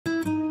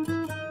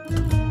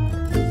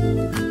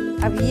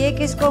अब ये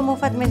किसको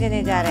मुफ्त में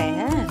देने जा रहे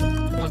हैं?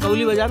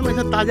 भकौली बाजार में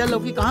ऐसा ताजा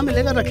लौकी कहाँ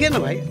मिलेगा? रखिए ना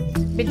भाई।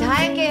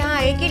 विधायक के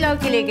यहाँ एक ही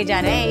लौकी लेके जा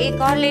रहे हैं,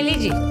 एक और ले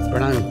लीजिए।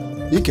 प्रधान,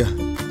 ये क्या?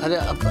 अरे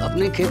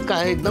अपने खेत का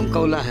है, एकदम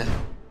कौला है।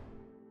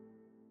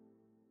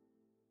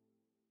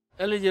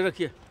 लीजिए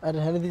रखिए। अरे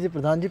रहने दीजिए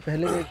प्रधान जी,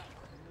 पहले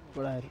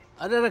बड़ा है।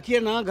 अरे रखिए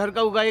ना, घर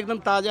का उगा एकदम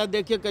ताजा।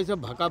 देखिए कैसे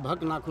भका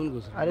भक नाखून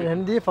घुस रहा है। अरे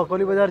रहने दीजिए,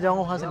 फकौली बाजार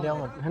जाऊंगा वहाँ से ले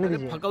आऊंगा। रहने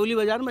दीजिए। फकौली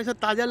बाजार में ऐसा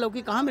ताजा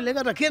लौकी कहाँ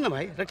मिलेगा? रखिए ना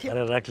भाई, रखिए।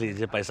 अरे रख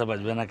लीजिए, पैसा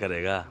बचबे ना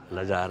करेगा।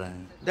 लजा रहे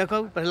हैं।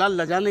 देखो पहला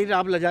लजा नहीं रहा,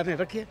 आप लजा रहे हैं।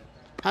 रखिए,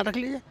 हाँ रख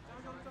लीजिए।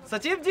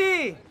 सचिव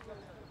जी,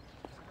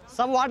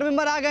 सब वार्ड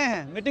मेंबर आ गए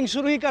हैं, मीटिंग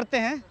शुरू ही करते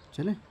हैं।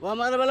 चले। वो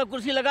हमारे वाला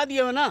कुर्सी लगा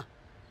दिए हो ना?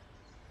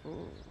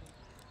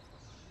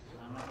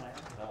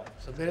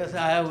 सवेरे से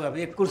आया हुआ,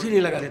 अभी एक कुर्सी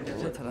नहीं लगा देते।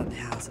 थोड़ा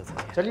ध्यान से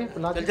चलिए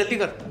चल जल्दी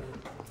कर।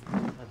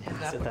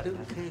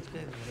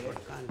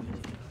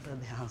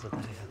 ध्यान से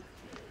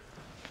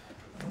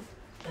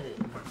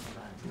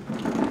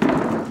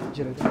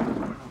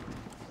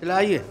चलिए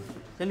आइए,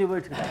 चलिए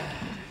बैठ।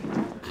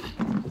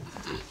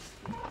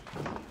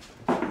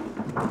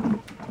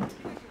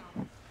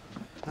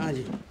 हाँ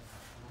जी।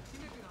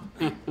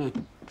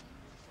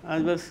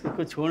 आज बस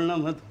इसको छोड़ना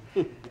मत।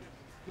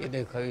 ये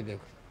देखो, ये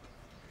देखो।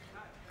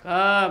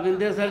 कहा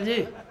बिंदे सर जी,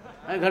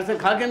 घर से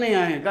खा के नहीं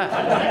आए का?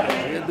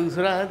 ये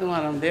दूसरा है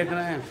तुम्हारा, हम देख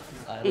रहे हैं।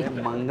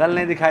 अरे मंगल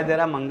नहीं दिखाई दे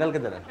रहा, मंगल की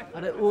तरह।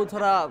 अरे वो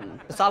थोड़ा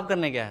पेशाब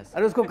करने गया है।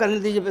 अरे उसको करने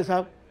दीजिए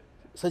पेशाब।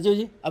 सचिव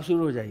जी अब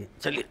शुरू हो जाइए।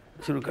 चलिए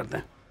शुरू करते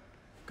हैं।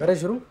 करें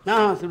शुरू? हाँ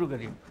हाँ शुरू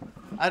करिए।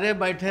 अरे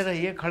बैठे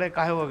रहिए, खड़े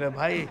काहे हो गए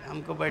भाई?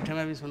 हमको बैठे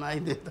में भी सुनाई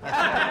देता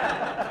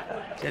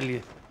है।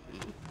 चलिए।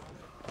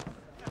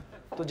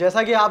 तो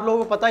जैसा कि आप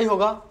लोगों को पता ही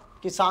होगा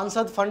कि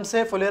सांसद फंड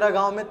से फुलेरा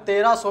गांव में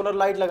 13 सोलर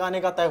लाइट लगाने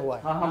का तय हुआ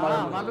है।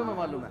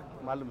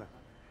 मालूम है।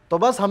 तो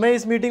बस हमें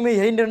इस मीटिंग में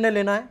यही निर्णय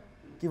लेना है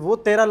कि वो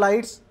 13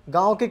 लाइट्स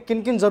गांव के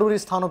किन किन जरूरी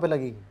स्थानों पे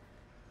लगेगी।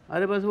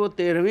 अरे बस वो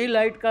 13वीं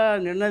लाइट का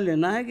निर्णय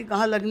लेना है कि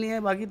कहाँ लगनी है,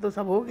 बाकी तो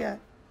सब हो गया है।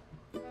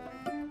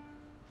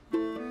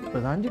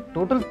 प्रधान जी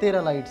टोटल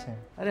 13 लाइट्स हैं।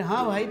 अरे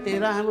हाँ भाई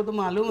 13 है, वो तो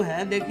मालूम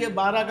है। देखिए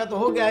 12 का तो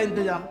हो गया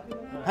इंतजाम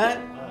है।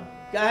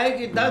 क्या है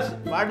कि 10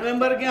 वार्ड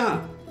मेंबर के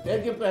यहाँ,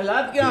 एक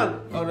प्रहलाद के यहाँ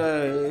और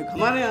एक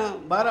हमारे यहाँ,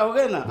 12 हो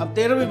गए ना। अब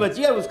 13वीं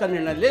बची है, उसका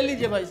निर्णय ले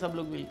लीजिए भाई, सब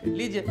लोग मिलकर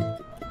लीजिए।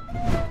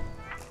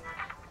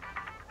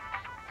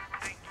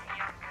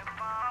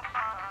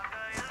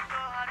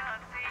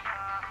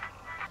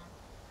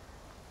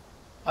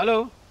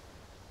 हेलो,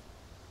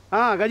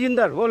 हाँ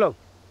गजिंदर बोलो,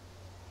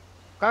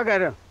 क्या कह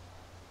रहे हो?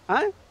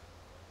 हाँ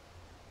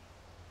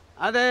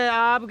अरे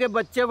आपके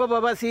बच्चे को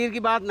बवासीर की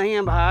बात नहीं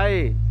है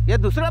भाई, ये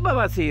दूसरा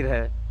बवासीर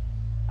है।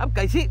 अब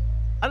कैसी?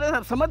 अरे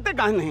सब समझते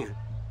कहाँ नहीं है?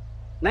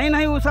 नहीं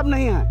नहीं वो सब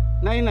नहीं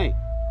है, नहीं नहीं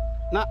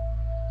ना।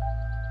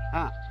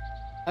 हाँ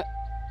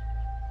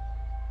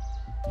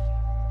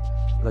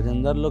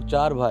गजेंद्र लोग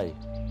 4 भाई,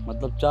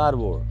 मतलब 4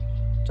 वोट,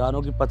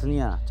 चारों की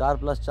पत्नियां, 4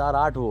 + 4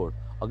 8 वोट,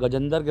 और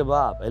गजेंद्र के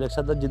बाप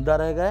इलेक्शन तक जिंदा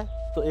रह गए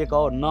तो एक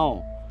और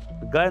 9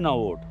 गए 9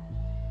 वोट।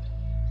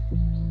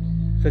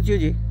 सचिव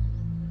जी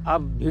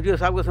आप वीडियो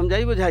साहब को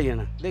समझाइए बुझाइए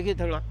ना। देखिए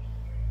थोड़ा।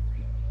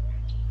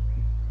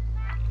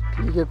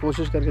 ठीक है,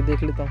 कोशिश करके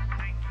देख लेता हूँ।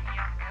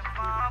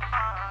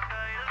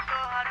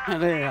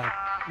 अरे यार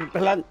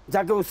पहला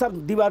जाके वो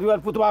सब दीवार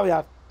पुतवाओ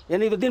यार, ये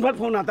नहीं तो दिन भर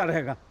फोन आता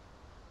रहेगा।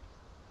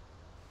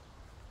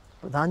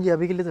 प्रधान जी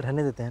अभी के लिए तो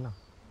रहने देते हैं ना।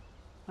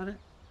 अरे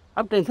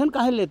अब टेंशन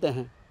काहे लेते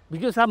हैं?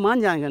 वीडियो साहब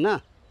मान जाएंगे ना।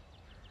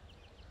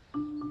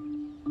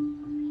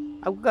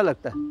 आपको क्या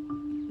लगता है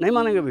नहीं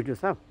मानेंगे वीडियो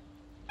साहब?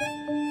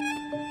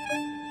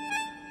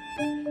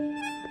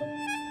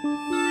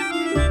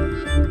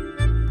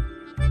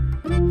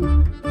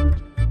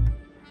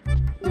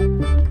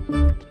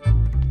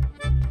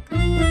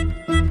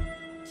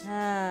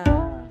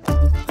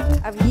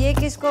 अब ये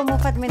किसको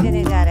मुफ्त में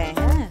देने जा रहे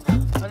हैं?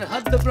 अरे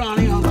हद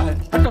प्राणी हमारे।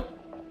 हटो।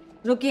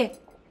 रुकिए,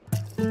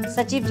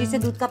 सचिव जी से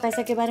दूध का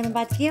पैसे के बारे में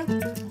बात किया?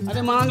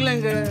 अरे मांग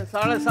लेंगे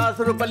 750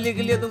 रुपये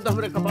के लिए। तुम तो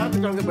हमारे कपार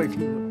पे चढ़ के बैठी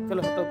हो।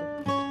 चलो हटो तो।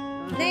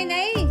 नहीं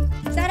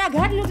नहीं, सारा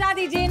घर लुटा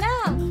दीजिए ना,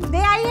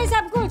 दे आइए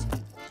सब कुछ।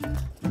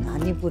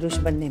 नानी पुरुष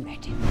बनने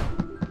बैठे।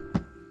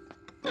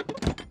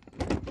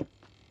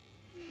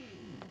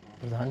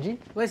 प्रधान जी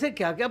वैसे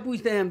क्या क्या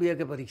पूछते हैं MBA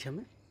के परीक्षा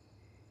में?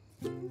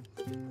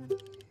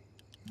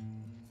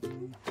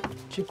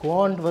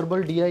 क्वांट,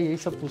 वर्बल, DI यही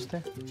सब पूछते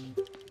हैं।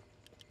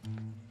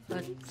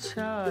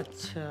 अच्छा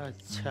अच्छा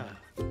अच्छा,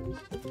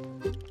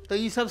 तो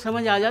ये सब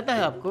समझ आ जाता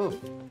है आपको?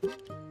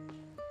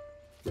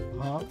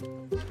 हाँ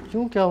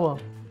क्यों, क्या हुआ?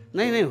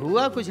 नहीं नहीं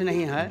हुआ कुछ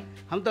नहीं है,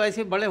 हम तो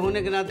ऐसे बड़े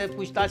होने के नाते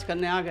पूछताछ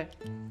करने आ गए।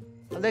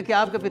 और देखिए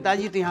आपके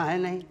पिताजी तो यहाँ है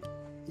नहीं,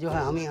 जो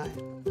है हम यहाँ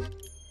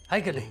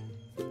है कि नहीं?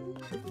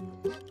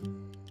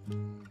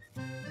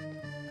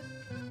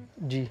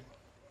 जी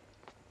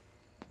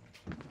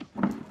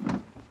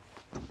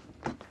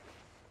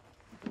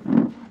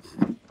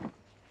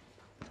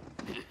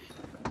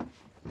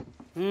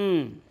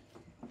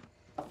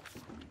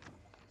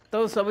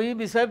तो सभी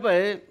विषय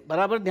पे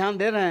बराबर ध्यान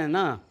दे रहे हैं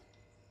ना?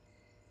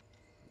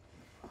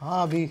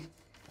 हाँ अभी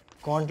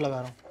क्वांट लगा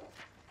रहा हूँ।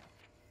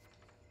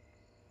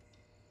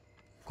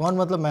 कौन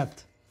मतलब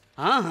मैथ?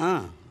 हाँ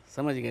हाँ,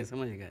 समझ गए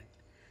समझ गए।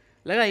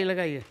 लगाइए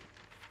लगाइए,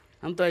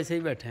 हम तो ऐसे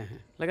ही बैठे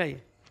हैं,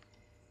 लगाइए।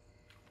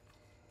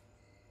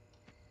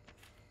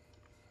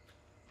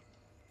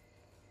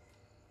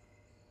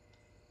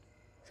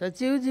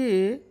 सचिव जी,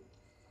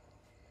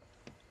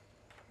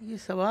 ये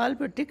सवाल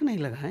पे टिक नहीं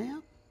लगाए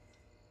आप?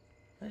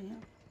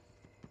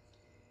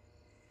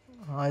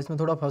 हाँ, इसमें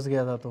थोड़ा फंस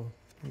गया था तो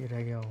ये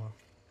रह गया होगा।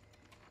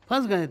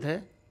 फंस गए थे?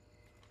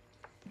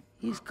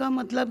 इसका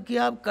मतलब कि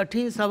आप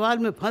कठिन सवाल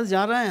में फंस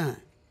जा रहे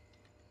हैं।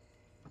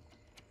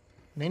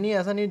 नहीं नहीं,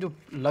 ऐसा नहीं, जो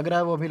लग रहा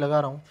है वो अभी लगा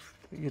रहा हूँ।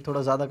 ये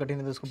थोड़ा ज़्यादा कठिन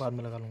है तो इसको बाद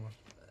में लगा लूँगा।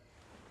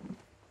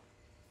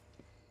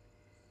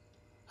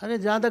 अरे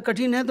ज़्यादा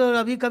कठिन है तो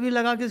अभी कभी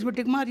लगा के इसमें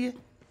टिक मारिए,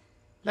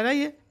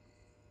 लगाइए।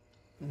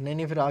 नहीं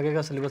नहीं, फिर आगे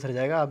का सिलेबस रह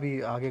जाएगा,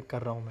 अभी आगे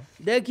कर रहा हूँ मैं।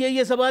 देखिए,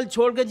 ये सवाल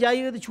छोड़ के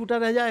जाइए तो छूटा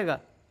रह जाएगा।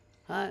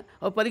 हाँ,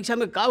 और परीक्षा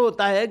में क्या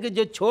होता है कि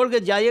जो छोड़ के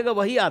जाइएगा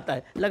वही आता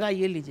है।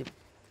 लगाइए, लीजिए,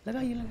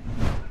 लगाइए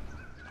लगाइए।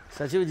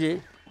 सचिव जी,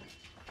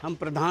 हम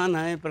प्रधान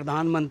हैं,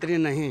 प्रधानमंत्री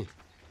नहीं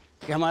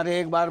कि हमारे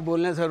एक बार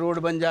बोलने से रोड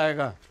बन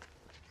जाएगा।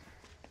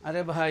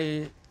 अरे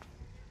भाई,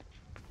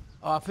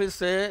 ऑफिस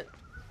से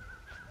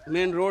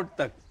मेन रोड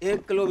तक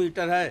 1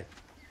 किलोमीटर है,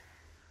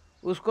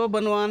 उसको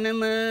बनवाने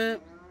में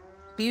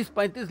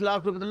 30-35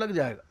 लाख रुपए तो लग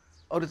जाएगा,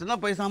 और इतना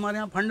पैसा हमारे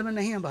यहाँ फंड में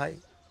नहीं है भाई।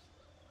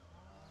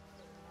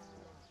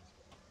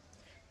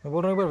 मैं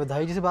बोल रहा हूँ एक बार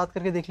विधायक जी से बात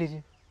करके देख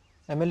लीजिए,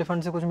 एमएलए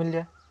फंड से कुछ मिल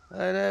जाए।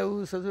 अरे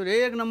वो ससुर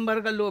एक नंबर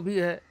का लोभी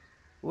है,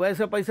 वो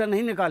ऐसा पैसा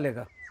नहीं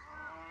निकालेगा।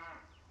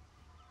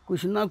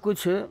 कुछ ना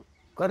कुछ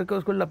करके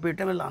उसको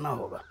लपेटे में लाना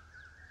होगा।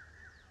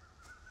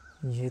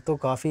 ये तो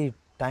काफ़ी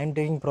टाइम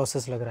टेकिंग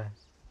प्रोसेस लग रहा है,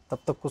 तब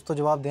तक कुछ तो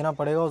जवाब देना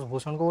पड़ेगा उस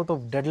भूषण को। वो तो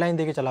डेडलाइन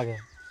दे के चला गया।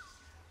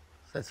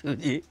 सचिव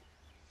जी,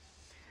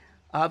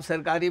 आप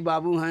सरकारी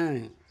बाबू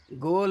हैं,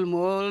 गोल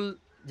मोल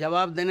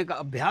जवाब देने का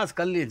अभ्यास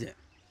कर लीजिए,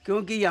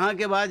 क्योंकि यहाँ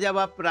के बाद जब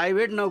आप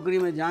प्राइवेट नौकरी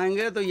में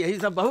जाएंगे तो यही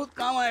सब बहुत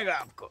काम आएगा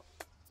आपको,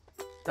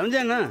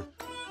 समझे ना?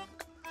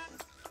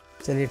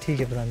 चलिए ठीक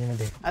है प्रधान जी, मैं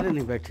देख। अरे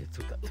नहीं,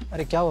 बैठिए।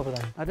 अरे क्या हुआ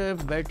प्रधान? अरे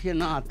बैठिए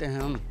ना, आते हैं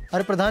हम।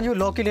 अरे प्रधान जी, वो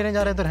लौकी लेने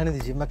जा रहे हैं तो रहने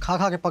दीजिए, मैं खा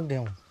खा के पक गया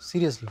हूँ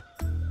सीरियसली।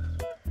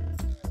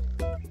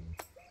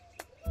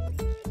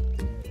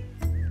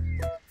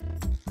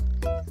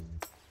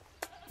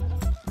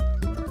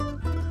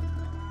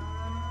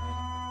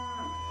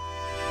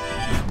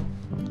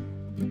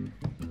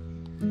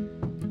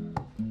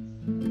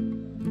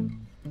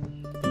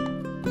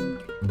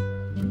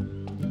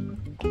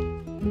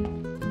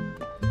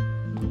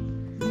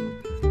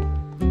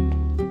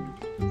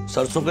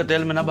 सरसों के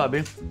तेल में ना भाभी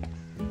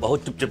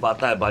बहुत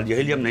चिपचिपाता है बाल,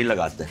 यही लिए हम नहीं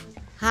लगाते।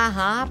 हाँ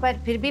हाँ, पर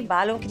फिर भी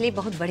बालों के लिए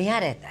बहुत बढ़िया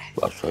रहता है।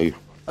 बस सही।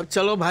 अब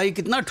चलो भाई,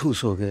 कितना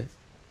ठूस हो गए।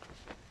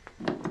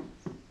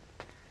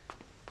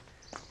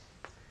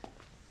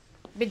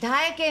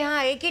 विधायक के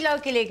यहाँ एक ही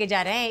लौकी लेके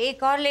जा रहे हैं,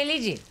 एक और ले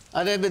लीजिए।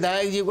 अरे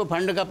विधायक जी को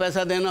फंड का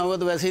पैसा देना होगा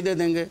तो वैसे ही दे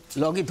देंगे,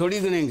 लौकी थोड़ी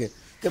गिनेंगे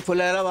कि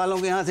फुलेरा वालों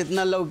के यहाँ से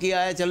इतना लौकी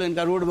आया, चलो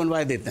इनका रोड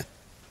बनवा देते हैं।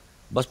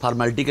 बस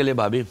फॉर्मेलिटी के लिए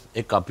भाभी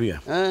एक काफ़ी है।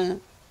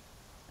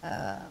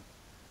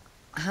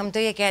 हम तो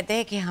ये कहते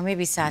हैं कि हमें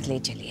भी साथ ले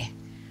चलिए,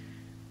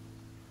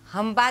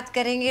 हम बात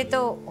करेंगे तो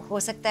हो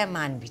सकता है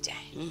मान भी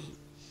जाए।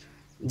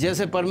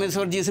 जैसे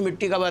परमेश्वर जी से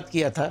मिट्टी का बात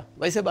किया था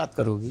वैसे बात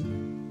करोगी।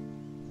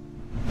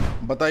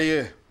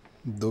 बताइए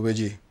दुबे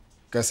जी,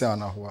 कैसे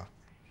आना हुआ?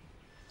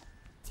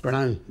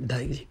 प्रणाम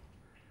विधायक जी।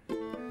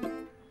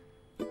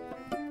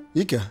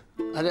 ये क्या?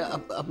 अरे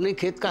अपने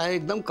खेत का है,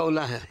 एकदम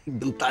कौला है,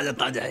 एकदम ताजा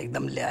ताजा है,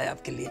 एकदम ले आए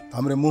आपके लिए।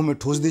 हमरे मुंह में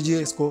ठूस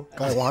दीजिए इसको,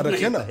 वहां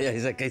रखिए ना।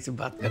 ऐसा कैसे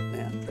बात करते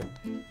हैं आप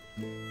तो।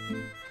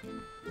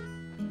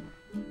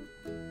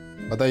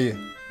 बताइए।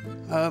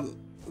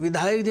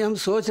 विधायक जी, हम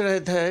सोच रहे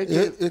थे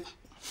कि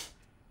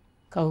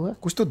क्या हुआ?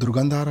 कुछ तो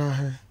दुर्गंध आ रहा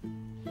है।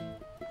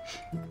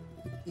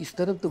 इस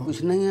तरफ तो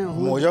कुछ नहीं है।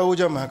 मोजा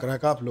वोजा महक रहा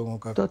है आप लोगों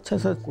का? तो अच्छा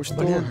सर, कुछ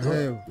तो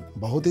है,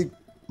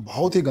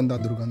 बहुत ही गंदा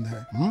दुर्गंध है।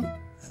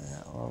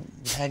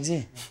 विधायक जी,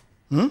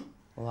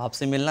 वो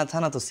आपसे मिलना था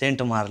ना तो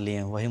सेंट मार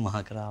लिए, वही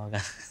महक रहा होगा।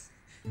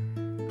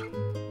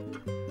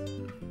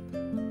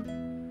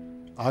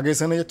 आगे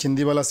से ना ये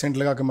चिंदी वाला सेंट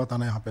लगा के मत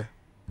आना यहाँ पे,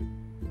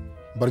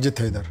 वर्जित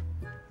है इधर,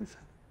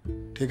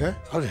 ठीक है?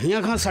 और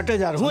यहाँ कहाँ सटे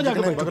जा रहे हो? जाके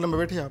बगल में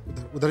बैठिए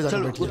आप, उधर जाके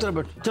बैठिए। उधर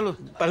बैठ। चलो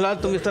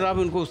प्रहलाद, तुम इस तरह, आप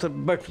इनको उस तरफ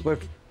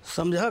बैठ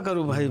समझा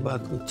करो भाई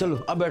बात को। चलो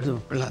अब बैठ जाओ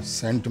प्रहलाद।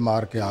 सेंट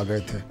मार के आ गए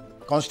थे,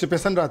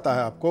 कॉन्स्टिपेशन रहता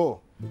है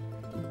आपको,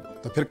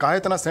 तो फिर काहे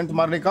इतना सेंट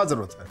मारने की क्या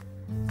जरूरत है?